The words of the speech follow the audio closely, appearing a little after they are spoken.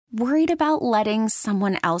Worried about letting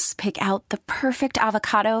someone else pick out the perfect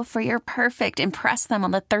avocado for your perfect impress them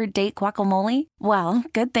on the third date guacamole? Well,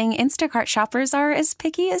 good thing Instacart shoppers are as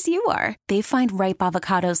picky as you are. They find ripe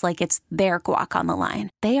avocados like it's their guac on the line.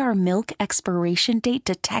 They are milk expiration date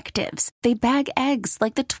detectives. They bag eggs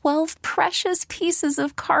like the 12 precious pieces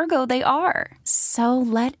of cargo they are. So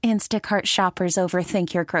let Instacart shoppers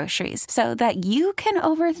overthink your groceries so that you can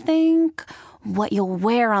overthink what you'll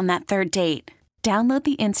wear on that third date. Download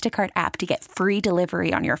the Instacart app to get free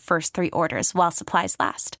delivery on your first 3 orders while supplies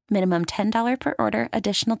last. Minimum $10 per order.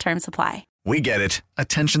 Additional terms apply. We get it.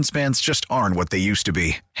 Attention spans just aren't what they used to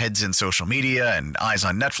be. Heads in social media and eyes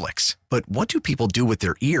on Netflix. But what do people do with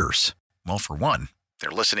their ears? Well, for one, they're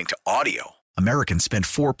listening to audio. Americans spend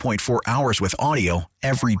 4.4 hours with audio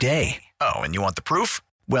every day. Oh, and you want the proof?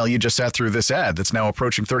 Well, you just sat through this ad that's now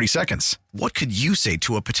approaching 30 seconds. What could you say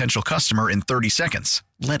to a potential customer in 30 seconds?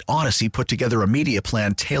 Let Odyssey put together a media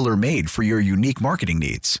plan tailor-made for your unique marketing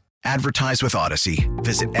needs. Advertise with Odyssey.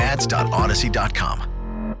 Visit ads.odyssey.com.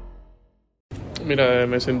 Mira,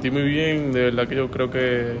 me sentí muy bien. De verdad que yo creo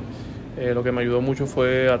que lo que me ayudó mucho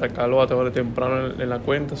fue atacar los bateadores temprano en la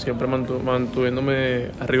cuenta, siempre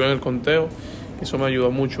mantuviéndome arriba en el conteo. Eso me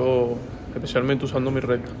ayudó mucho, especialmente usando mi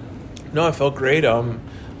recta. No, I felt great.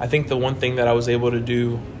 I think the one thing that I was able to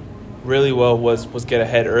do really well was get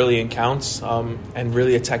ahead early in counts and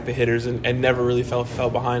really attack the hitters and never really fell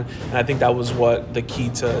behind. And I think that was what the key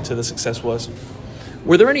to the success was.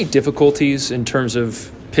 Were there any difficulties in terms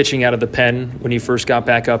of pitching out of the pen when you first got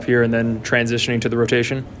back up here and then transitioning to the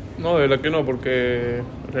rotation? No, de verdad que no, porque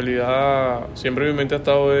en realidad siempre mi mente ha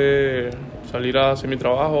estado de salir a hacer mi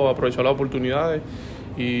trabajo, aprovechar las oportunidades.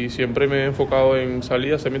 Y siempre me he enfocado en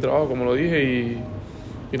salir a hacer mi trabajo, como lo dije, y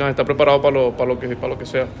nada, estar preparado para lo que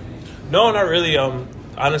sea. No, not really.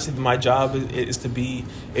 Honestly, my job is to be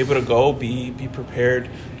able to go, be prepared,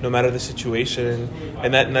 no matter the situation,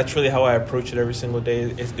 and that's really how I approach it every single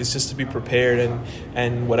day. It's just to be prepared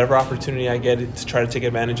and whatever opportunity I get, to try to take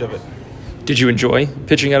advantage of it. Did you enjoy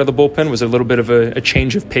pitching out of the bullpen? Was it a little bit of a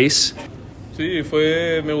change of pace? Sí,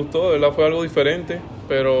 me gustó, de verdad fue algo diferente,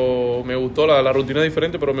 pero me gustó la rutina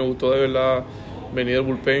diferente, pero me gustó de verdad venir del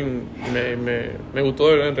bullpen, me gustó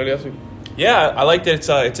de verdad, en realidad sí. Yeah, I liked it.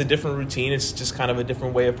 It's a different routine. It's just kind of a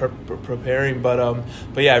different way of preparing, but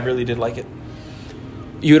yeah, I really did like it.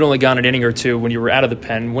 You had only gone an inning or two when you were out of the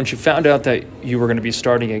pen. Once you found out that you were going to be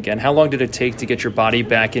starting again, how long did it take to get your body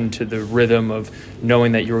back into the rhythm of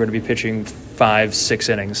knowing that you were going to be pitching 5-6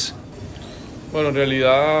 innings? Bueno, en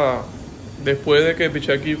realidad, después de que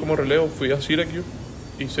piché aquí como relevo, fui a Syracuse,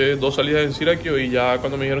 hice 2 salidas en Syracuse y ya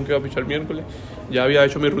cuando me dijeron que iba a pichar el miércoles, ya había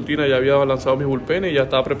hecho mi rutina, ya había lanzado mis bullpenes y ya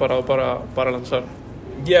estaba preparado para lanzar.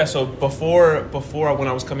 Yeah, so before when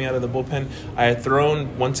I was coming out of the bullpen, I had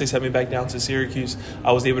thrown. Once they sent me back down to Syracuse,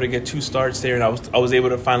 I was able to get 2 starts there, and I was able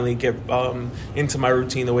to finally get into my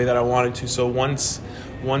routine the way that I wanted to. So once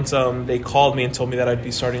they called me and told me that I'd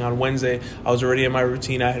be starting on Wednesday, I was already in my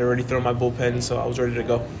routine. I had already thrown my bullpen, so I was ready to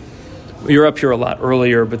go. You were up here a lot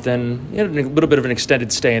earlier, but then you had a little bit of an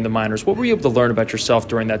extended stay in the minors. What were you able to learn about yourself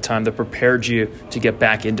during that time that prepared you to get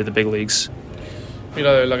back into the big leagues?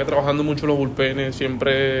 Mira, de verdad que trabajando mucho los bullpenes,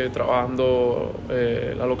 siempre trabajando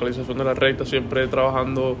la localización de la recta, siempre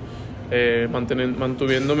trabajando,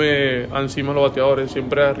 mantuviéndome encima de los bateadores,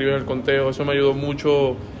 siempre arriba en el conteo. Eso me ayudó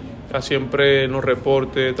mucho a siempre en los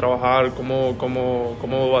reportes, trabajar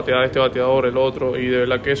cómo batear este bateador, el otro, y de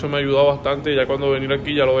verdad que eso me ha ayudado bastante. Ya cuando venir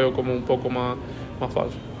aquí ya lo veo como un poco más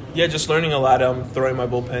fácil. Yeah, just learning a lot, throwing my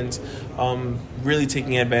bullpens, really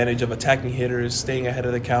taking advantage of attacking hitters, staying ahead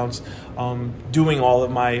of the counts, doing all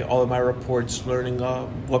of my reports, learning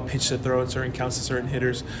what pitch to throw in certain counts to certain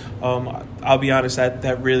hitters. I'll be honest,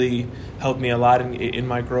 that really helped me a lot in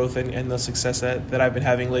my growth and the success that I've been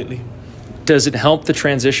having lately. Does it help the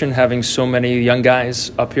transition having so many young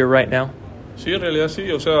guys up here right now? Sí, en realidad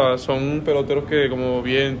sí, o sea, son peloteros que como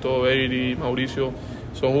Viento, Beiri, Mauricio,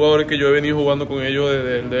 son jugadores que yo he venido jugando con ellos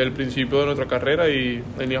desde el principio de nuestra carrera y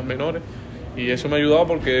en ligas menores, y eso me ha ayudado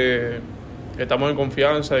porque estamos en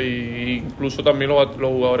confianza, y incluso también los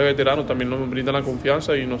jugadores veteranos también nos brindan la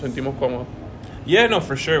confianza y nos sentimos cómodos. Yeah, no,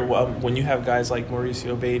 for sure. When you have guys like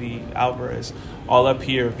Mauricio, Beatty, Alvarez, all up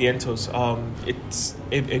here, Vientos,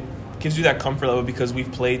 it gives you that comfort level because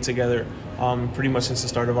we've played together pretty much since the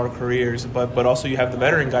start of our careers. But also you have the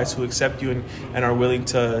veteran guys who accept you and are willing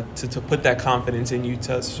to put that confidence in you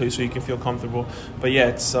so you can feel comfortable. But yeah,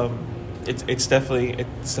 it's definitely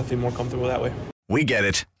more comfortable that way. We get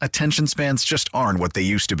it. Attention spans just aren't what they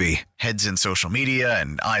used to be. Heads in social media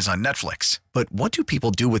and eyes on Netflix. But what do people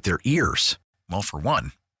do with their ears? Well, for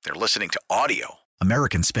one, they're listening to audio.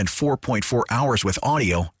 Americans spend 4.4 hours with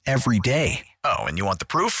audio every day. Oh, and you want the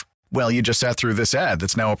proof? Well, you just sat through this ad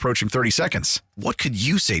that's now approaching 30 seconds. What could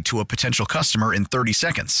you say to a potential customer in 30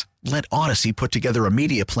 seconds? Let Odyssey put together a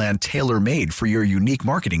media plan tailor-made for your unique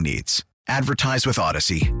marketing needs. Advertise with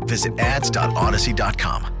Odyssey. Visit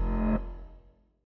ads.odyssey.com.